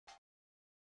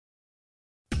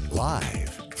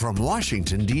Live from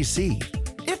Washington, D.C.,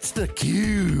 it's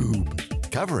theCUBE,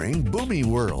 covering Boomi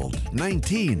World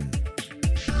 19.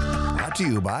 Brought to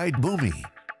you by Boomi.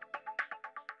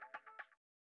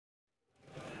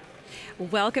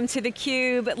 Welcome to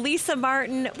theCUBE, Lisa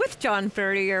Martin with John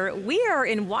Furrier. We are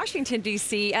in Washington,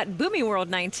 D.C. at Boomi World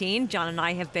 19. John and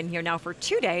I have been here now for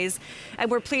 2 days,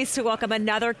 and we're pleased to welcome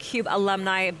another CUBE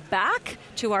alumni back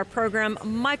to our program,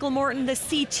 Micheal Morton, the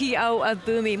CTO of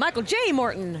Boomi. Micheal J.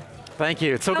 Morton. Thank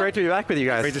you, it's so great to be back with you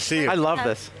guys. Great to see you. I love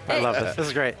this, this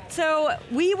is great. So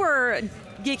we were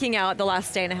geeking out the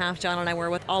last day and a half, John and I were,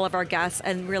 with all of our guests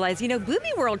and realized, you know,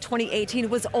 Boomi World 2018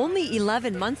 was only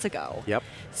 11 months ago. Yep.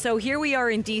 So here we are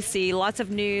in DC, lots of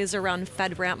news around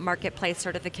FedRAMP marketplace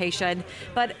certification,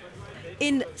 but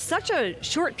in such a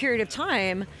short period of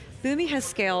time, Boomi has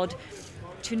scaled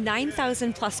to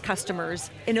 9,000 plus customers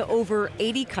in over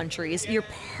 80 countries. Your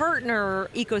partner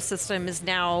ecosystem is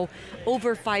now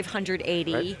over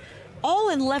 580, right, all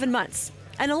in 11 months.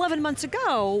 And 11 months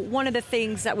ago, one of the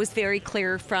things that was very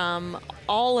clear from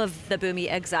all of the Boomi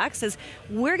execs is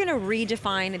we're going to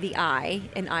redefine the I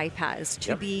in iPaaS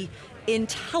to be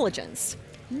intelligence.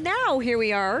 Now here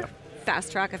we are,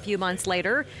 fast track a few months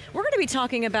later, we're going to be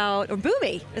talking about, or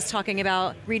Boomi is talking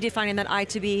about redefining that I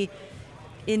to be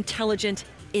intelligent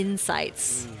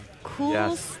insights.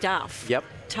 Cool stuff. Yep.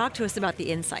 Talk to us about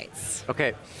the insights.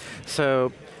 Okay,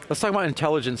 so let's talk about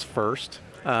intelligence first.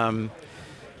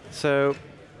 So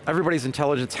everybody's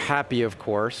intelligence happy, of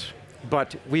course,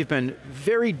 but we've been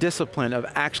very disciplined of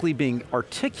actually being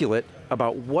articulate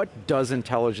about what does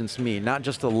intelligence mean, not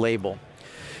just a label.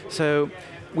 So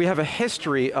we have a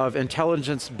history of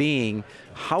intelligence being,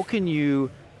 how can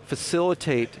you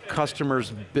facilitate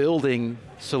customers building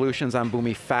solutions on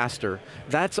Boomi faster?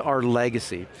 That's our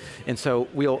legacy. And so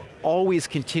we'll always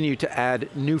continue to add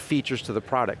new features to the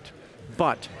product.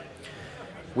 But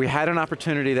we had an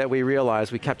opportunity that we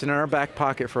realized, we kept it in our back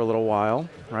pocket for a little while,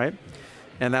 right?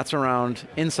 And that's around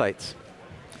insights.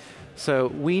 So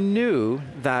we knew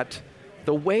that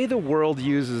the way the world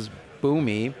uses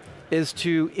Boomi is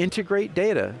to integrate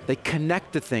data. They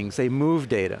connect to things, they move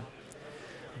data.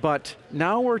 But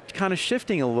now we're kind of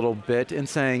shifting a little bit and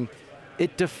saying,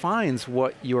 it defines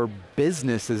what your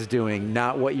business is doing,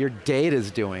 not what your data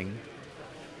is doing,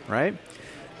 right?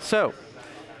 So,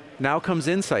 now comes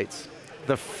insights.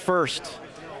 The first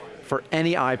for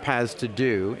any iPaaS to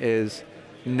do is,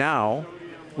 now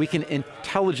we can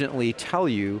intelligently tell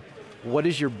you what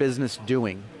is your business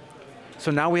doing. So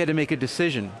now we had to make a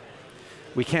decision.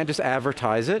 We can't just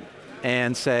advertise it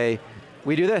and say,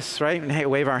 we do this, right? And hey,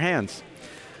 wave our hands.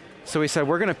 So we said,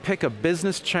 we're going to pick a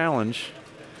business challenge,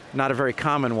 not a very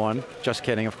common one, just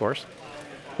kidding, of course.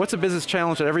 What's a business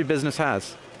challenge that every business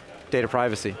has? Data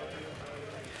privacy.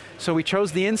 So we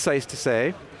chose the insights to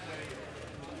say,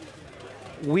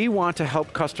 we want to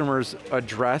help customers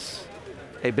address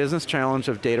a business challenge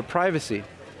of data privacy.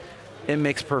 It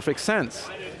makes perfect sense.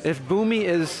 If Boomi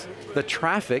is the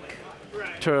traffic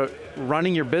to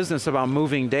running your business about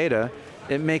moving data,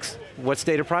 it makes, what's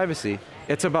data privacy?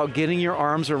 It's about getting your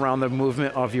arms around the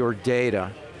movement of your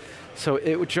data. So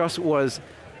it just was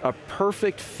a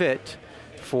perfect fit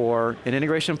for an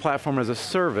integration platform as a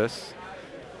service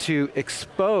to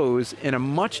expose in a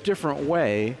much different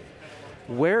way,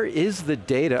 where is the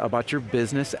data about your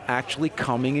business actually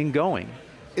coming and going?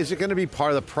 Is it going to be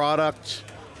part of the product,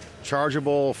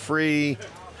 chargeable, free?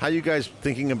 How are you guys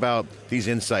thinking about these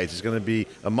insights? Is it going to be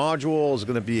a module? Is it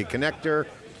going to be a connector?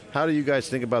 How do you guys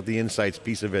think about the insights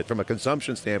piece of it from a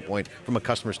consumption standpoint, from a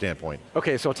customer standpoint?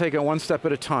 Okay, so I'll take it one step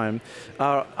at a time.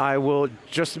 I will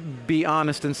just be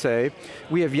honest and say,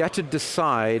 we have yet to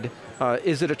decide,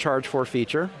 is it a charge for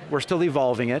feature? We're still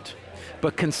evolving it.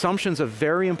 But consumption's a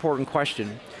very important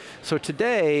question. So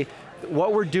today,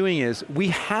 what we're doing is, we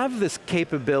have this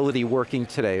capability working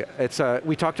today. It's,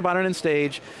 we talked about it on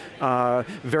stage,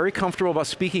 very comfortable about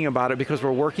speaking about it because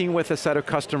we're working with a set of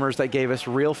customers that gave us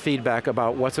real feedback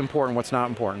about what's important, what's not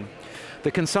important.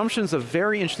 The consumption's a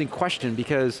very interesting question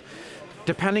because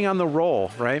depending on the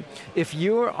role, right? If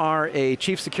you are a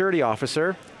chief security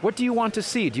officer, what do you want to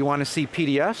see? Do you want to see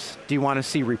PDFs? Do you want to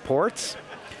see reports?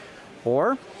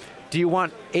 Or do you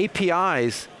want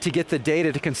APIs to get the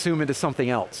data to consume into something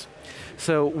else?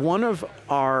 So one of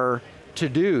our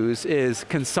to-dos is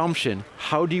consumption.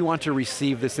 How do you want to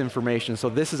receive this information? So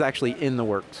this is actually in the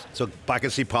works. So I can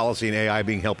see policy and AI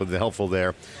being helpful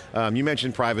there. You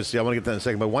mentioned privacy, I want to get to that in a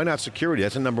second, but why not security?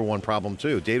 That's a #1 problem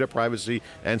too. Data privacy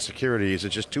and security. Is it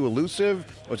just too elusive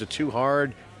or is it too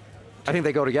hard? I think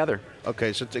they go together.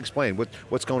 Okay, so to explain,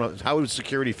 what's going on? How does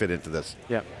security fit into this?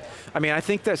 Yeah. I mean, I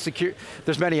think that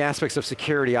there's many aspects of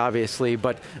security, obviously,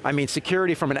 but I mean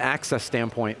security from an access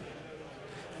standpoint,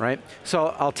 right?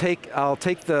 So I'll take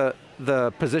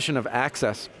the position of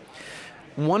access.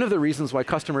 One of the reasons why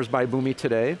customers buy Boomi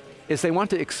today is they want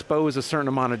to expose a certain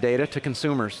amount of data to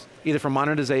consumers, either for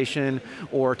monetization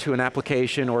or to an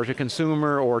application or to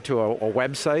consumer or to a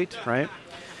website, right?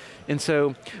 And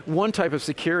so one type of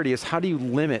security is how do you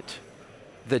limit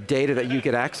the data that you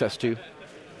get access to?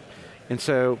 And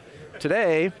so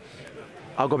today,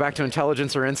 I'll go back to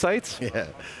intelligence or insights. Yeah,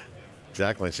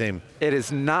 exactly, same. It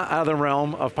is not out of the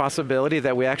realm of possibility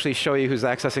that we actually show you who's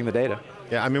accessing the data.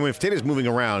 Yeah, I mean, if data's moving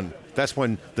around, that's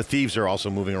when the thieves are also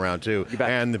moving around too,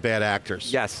 and the bad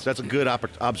actors. Yes. So that's a good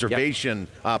observation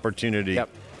opportunity. Yep.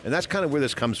 And that's kind of where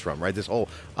this comes from, right? This whole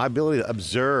ability to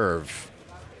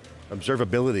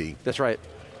observability. That's right.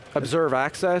 Observe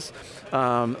access.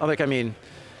 I mean,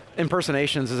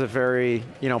 impersonations is a very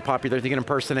popular, you can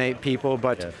impersonate people,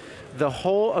 but the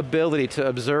whole ability to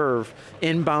observe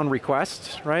inbound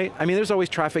requests, right? I mean, there's always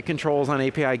traffic controls on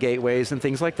API gateways and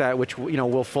things like that, which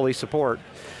we'll fully support.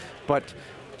 But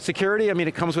security, I mean,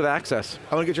 it comes with access.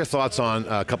 I want to get your thoughts on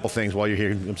a couple things while you're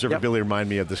here. Observability remind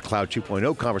me of this Cloud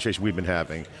 2.0 conversation we've been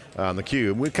having on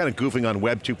theCUBE. We're kind of goofing on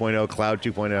Web 2.0, Cloud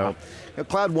 2.0.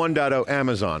 Cloud 1.0,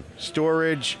 Amazon.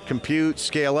 Storage, compute,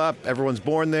 scale up, everyone's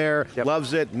born there,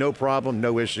 loves it, no problem,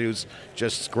 no issues,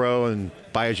 just grow and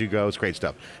buy as you go, it's great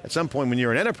stuff. At some point when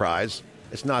you're an enterprise,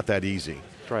 it's not that easy.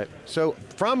 That's right. So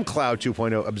from Cloud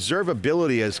 2.0,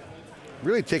 observability has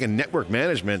really taken network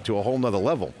management to a whole nother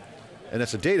level. And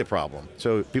that's a data problem.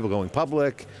 So people going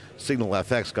public,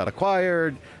 SignalFX got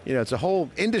acquired, it's a whole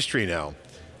industry now.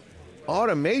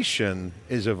 Automation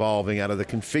is evolving out of the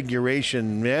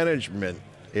configuration management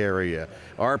area.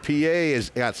 RPA has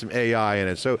got some AI in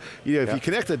it. So if you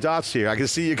connect the dots here, I can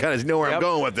see you kind of know where I'm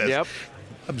going with this.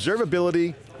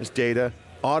 Observability is data.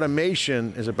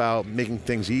 Automation is about making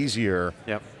things easier.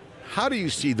 How do you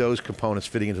see those components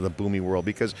fitting into the Boomi world?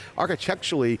 Because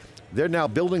architecturally, they're now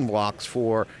building blocks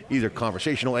for either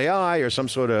conversational AI or some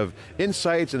sort of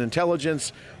insights and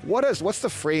intelligence. What's the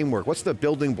framework? What's the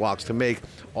building blocks to make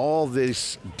all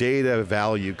this data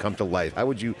value come to life? How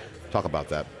would you talk about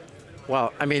that?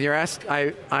 Well, I mean,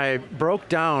 I broke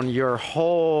down your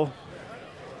whole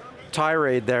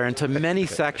tirade there into many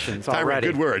sections already.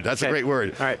 Good word, that's a great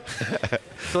word. All right,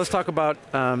 so let's talk about,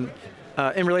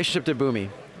 in relationship to Boomi.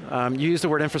 You used the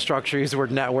word infrastructure, you used the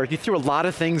word network, you threw a lot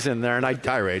of things in there, and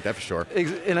tirade, that's for sure.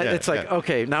 And it's like,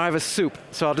 okay, now I have a soup,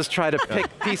 so I'll just try to pick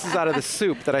pieces out of the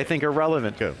soup that I think are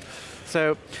relevant. Good.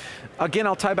 So, again,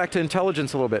 I'll tie back to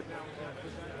intelligence a little bit.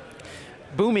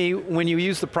 Boomi, when you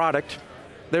use the product,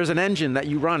 there's an engine that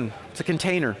you run, it's a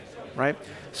container, right?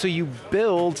 So you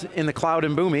build in the cloud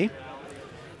in Boomi,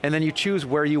 and then you choose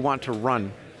where you want to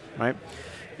run, right?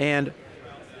 And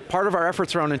part of our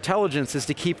efforts around intelligence is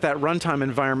to keep that runtime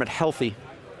environment healthy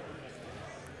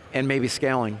and maybe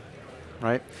scaling,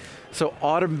 right? So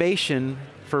automation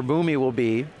for Boomi will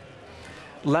be,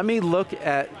 let me look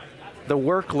at the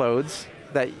workloads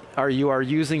that you are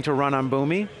using to run on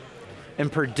Boomi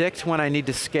and predict when I need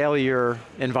to scale your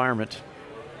environment.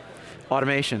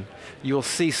 Automation. You'll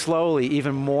see slowly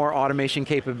even more automation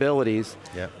capabilities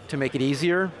to make it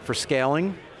easier for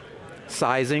scaling,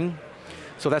 sizing.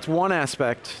 So that's one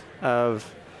aspect of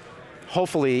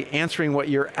hopefully answering what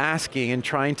you're asking and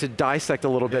trying to dissect a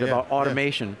little bit about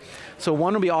automation. So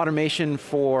one will be automation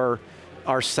for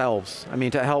ourselves. I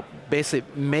mean, to help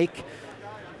basically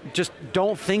just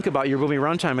don't think about your Boomi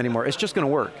runtime anymore. It's just going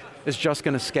to work. It's just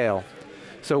going to scale.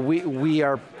 So we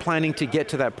are planning to get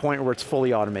to that point where it's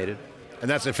fully automated. And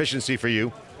that's efficiency for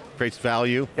you, creates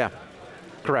value. Yeah,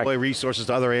 correct. Deploy resources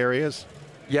to other areas.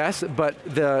 Yes, but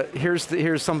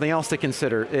here's something else to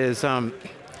consider is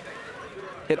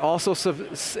it also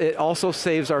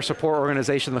saves our support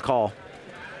organization the call.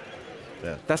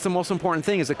 That's the most important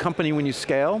thing as a company when you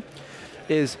scale,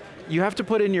 is you have to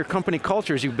put in your company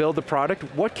culture as you build the product,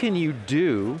 what can you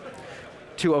do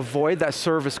to avoid that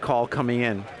service call coming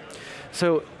in?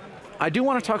 So I do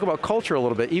want to talk about culture a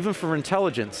little bit, even for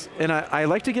intelligence. And I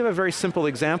like to give a very simple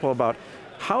example about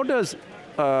how does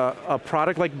a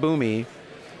product like Boomi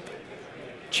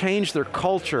change their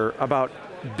culture about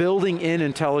building in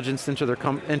intelligence into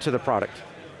the product.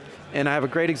 And I have a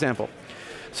great example.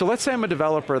 So let's say I'm a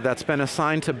developer that's been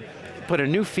assigned to put a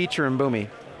new feature in Boomi,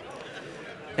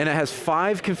 and it has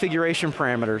 5 configuration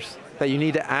parameters that you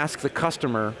need to ask the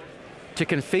customer to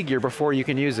configure before you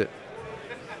can use it.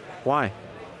 Why?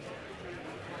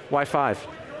 Why 5?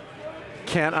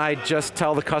 Can't I just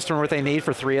tell the customer what they need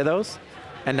for 3 of those?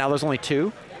 And now there's only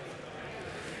 2?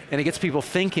 And it gets people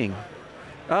thinking,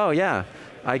 oh yeah,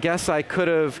 I guess I could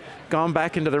have gone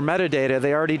back into their metadata.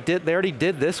 They already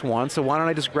did this once, so why don't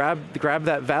I just grab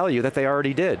that value that they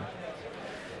already did?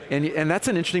 And that's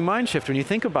an interesting mind shift when you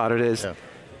think about it is,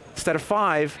 instead of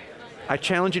 5, I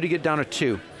challenge you to get down to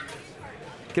 2.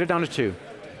 Get it down to 2.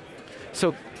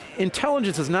 So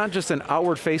intelligence is not just an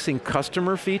outward-facing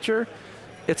customer feature,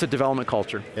 it's a development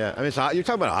culture. Yeah, I mean, you're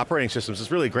talking about operating systems.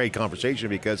 It's really a great conversation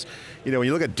because, you know, when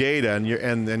you look at data and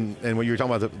when you were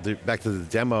talking about back to the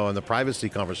demo and the privacy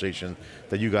conversation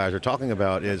that you guys are talking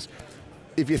about is,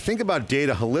 if you think about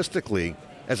data holistically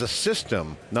as a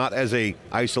system, not as a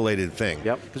isolated thing.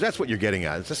 Yep. Because that's what you're getting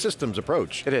at. It's a systems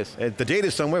approach. It is. The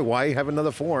data's somewhere. Why have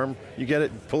another form? You get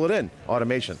it, pull it in,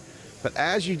 automation. But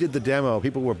as you did the demo,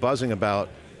 people were buzzing about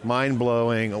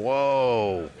mind-blowing,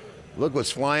 whoa, look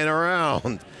what's flying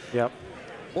around. Yep.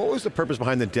 What was the purpose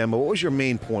behind the demo? What was your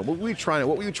main point? What were you trying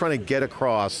to get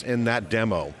across in that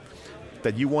demo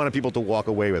that you wanted people to walk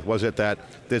away with? Was it that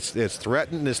there's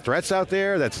threats out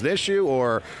there, that's an issue,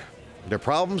 or there are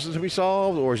problems to be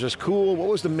solved, or is just cool? What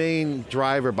was the main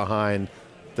driver behind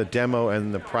the demo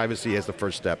and the privacy as the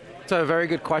first step? It's a very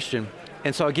good question.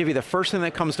 And so I'll give you the first thing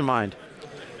that comes to mind.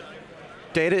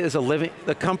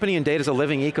 The company in data is a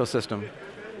living ecosystem.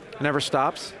 It never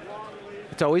stops.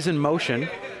 It's always in motion.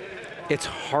 It's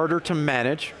harder to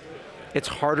manage. It's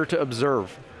harder to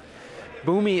observe.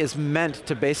 Boomi is meant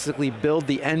to basically build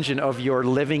the engine of your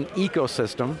living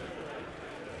ecosystem,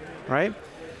 right?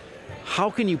 How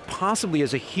can you possibly,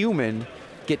 as a human,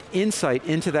 get insight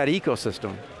into that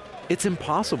ecosystem? It's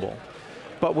impossible.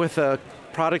 But with a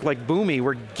product like Boomi,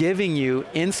 we're giving you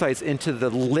insights into the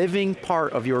living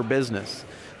part of your business.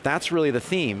 That's really the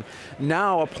theme.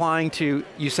 Now applying to,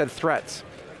 you said threats.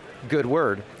 Good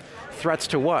word. Threats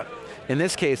to what? In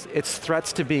this case, it's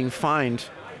threats to being fined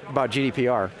about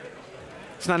GDPR.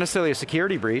 It's not necessarily a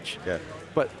security breach,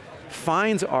 but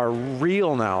fines are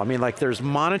real now. I mean, like there's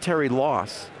monetary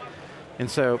loss. And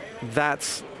so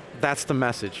that's the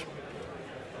message.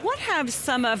 What have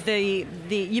some of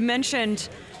you mentioned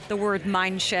the word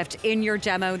mind shift in your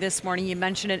demo this morning, you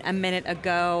mentioned it a minute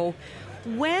ago.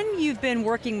 When you've been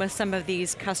working with some of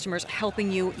these customers,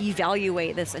 helping you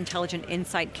evaluate this intelligent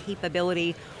insight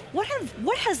capability,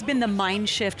 what has been the mind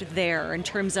shift there in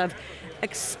terms of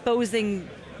exposing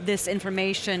this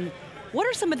information? What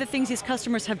are some of the things these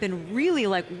customers have been really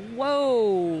like,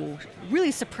 whoa,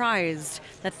 really surprised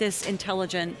that this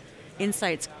intelligent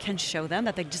insights can show them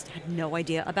that they just had no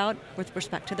idea about with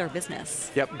respect to their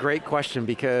business? Yep, great question,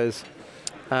 because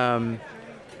I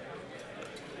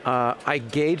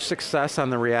gauge success on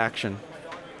the reaction,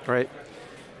 right?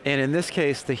 And in this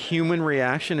case, the human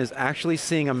reaction is actually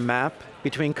seeing a map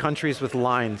between countries with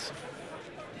lines.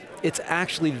 It's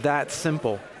actually that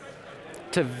simple.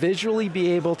 To visually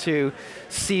be able to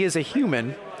see as a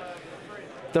human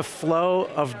the flow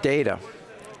of data.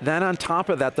 Then on top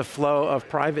of that, the flow of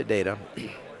private data.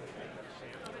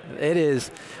 It's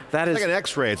like an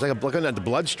X-ray. It's like looking at the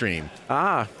bloodstream.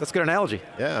 Ah, that's a good analogy.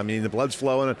 Yeah, I mean the blood's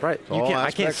flowing. Right.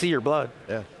 I can't see your blood.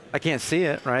 Yeah. I can't see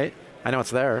it, right? I know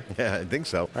it's there. Yeah, I think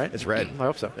so. Right? It's red. I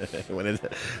hope so.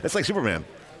 It's like Superman.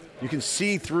 You can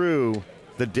see through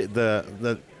the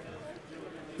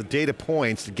data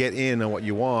points to get in on what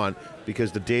you want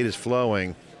because the data is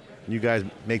flowing. You guys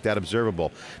make that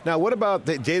observable. Now, what about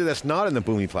the data that's not in the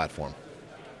Boomi platform?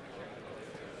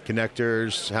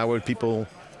 Connectors, how would people,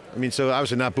 I mean, so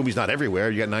obviously Boomi's not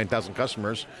everywhere. You got 9,000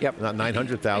 customers, not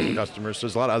 900,000 customers. So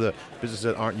there's a lot of other businesses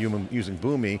that aren't using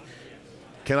Boomi.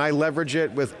 Can I leverage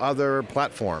it with other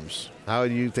platforms? How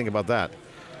do you think about that?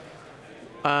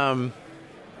 Again,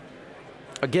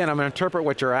 I'm going to interpret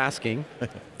what you're asking.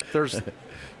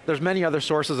 There's many other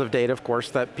sources of data, of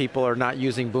course, that people are not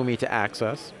using Boomi to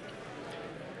access.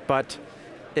 But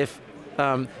if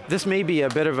this may be a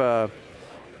bit of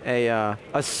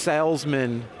a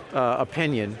salesman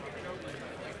opinion,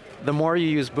 the more you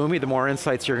use Boomi, the more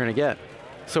insights you're going to get.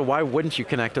 So why wouldn't you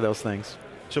connect to those things?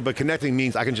 So, but connecting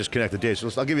means I can just connect the data.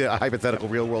 So I'll give you a hypothetical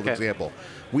real-world example.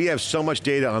 We have so much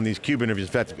data on these CUBE interviews.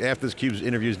 In fact, after this CUBE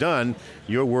interview is done,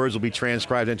 your words will be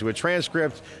transcribed into a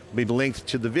transcript, be linked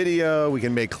to the video, we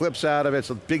can make clips out of it,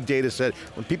 so big data set.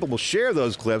 When people will share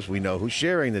those clips, we know who's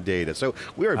sharing the data. So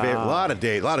we're a lot of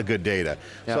data, a lot of good data.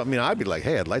 Yep. So I mean, I'd be like,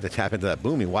 hey, I'd like to tap into that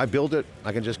Boomi. Why build it?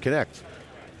 I can just connect.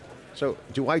 So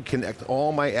do I connect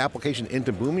all my application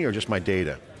into Boomi or just my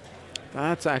data?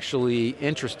 That's actually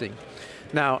interesting.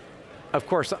 Now, of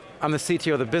course, I'm the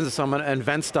CTO of the business, so I'm going to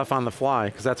invent stuff on the fly,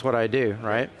 because that's what I do,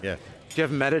 right? Yeah. Do you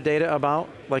have metadata about,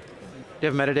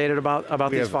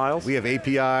 these files? We have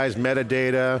APIs,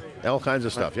 metadata, all kinds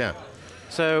of stuff, yeah.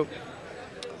 So,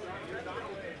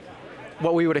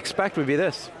 what we would expect would be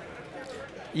this.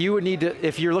 You would need to,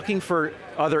 if you're looking for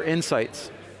other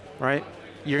insights, right?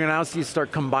 You're going to now need to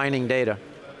start combining data.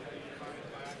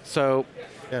 So,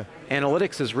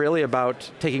 analytics is really about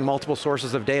taking multiple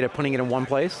sources of data, putting it in one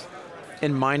place,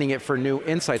 and mining it for new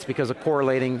insights because of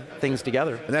correlating things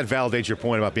together. And that validates your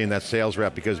point about being that sales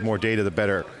rep, because more data, the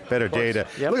better data.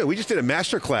 Yep. Look, we just did a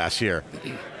master class here.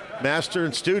 Master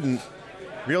and student,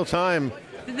 real time,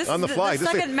 on the fly. The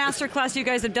second master class you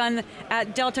guys have done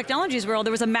at Dell Technologies World.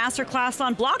 There was a master class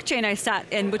on blockchain I sat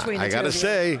in between the two of you. I got to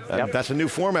say, that's a new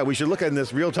format. We should look at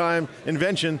this real-time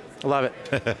invention. Love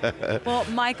it. Well,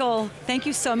 Michael, thank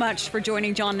you so much for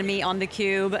joining John and me on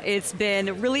theCUBE. It's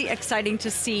been really exciting to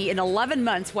see in 11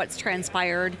 months what's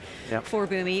transpired for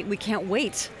Boomi. We can't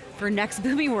wait for next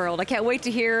Boomi World. I can't wait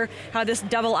to hear how this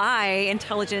double I,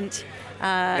 intelligent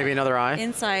maybe another I.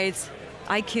 Insights,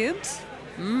 iCubes?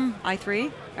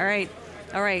 I3? All right.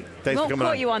 Thanks for coming on. Won't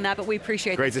quote you on that, but we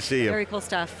appreciate it. Great to see you. Very cool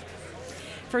stuff.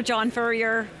 For John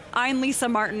Furrier, I'm Lisa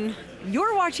Martin.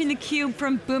 You're watching theCUBE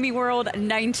from Boomi World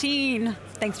 19.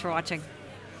 Thanks for watching.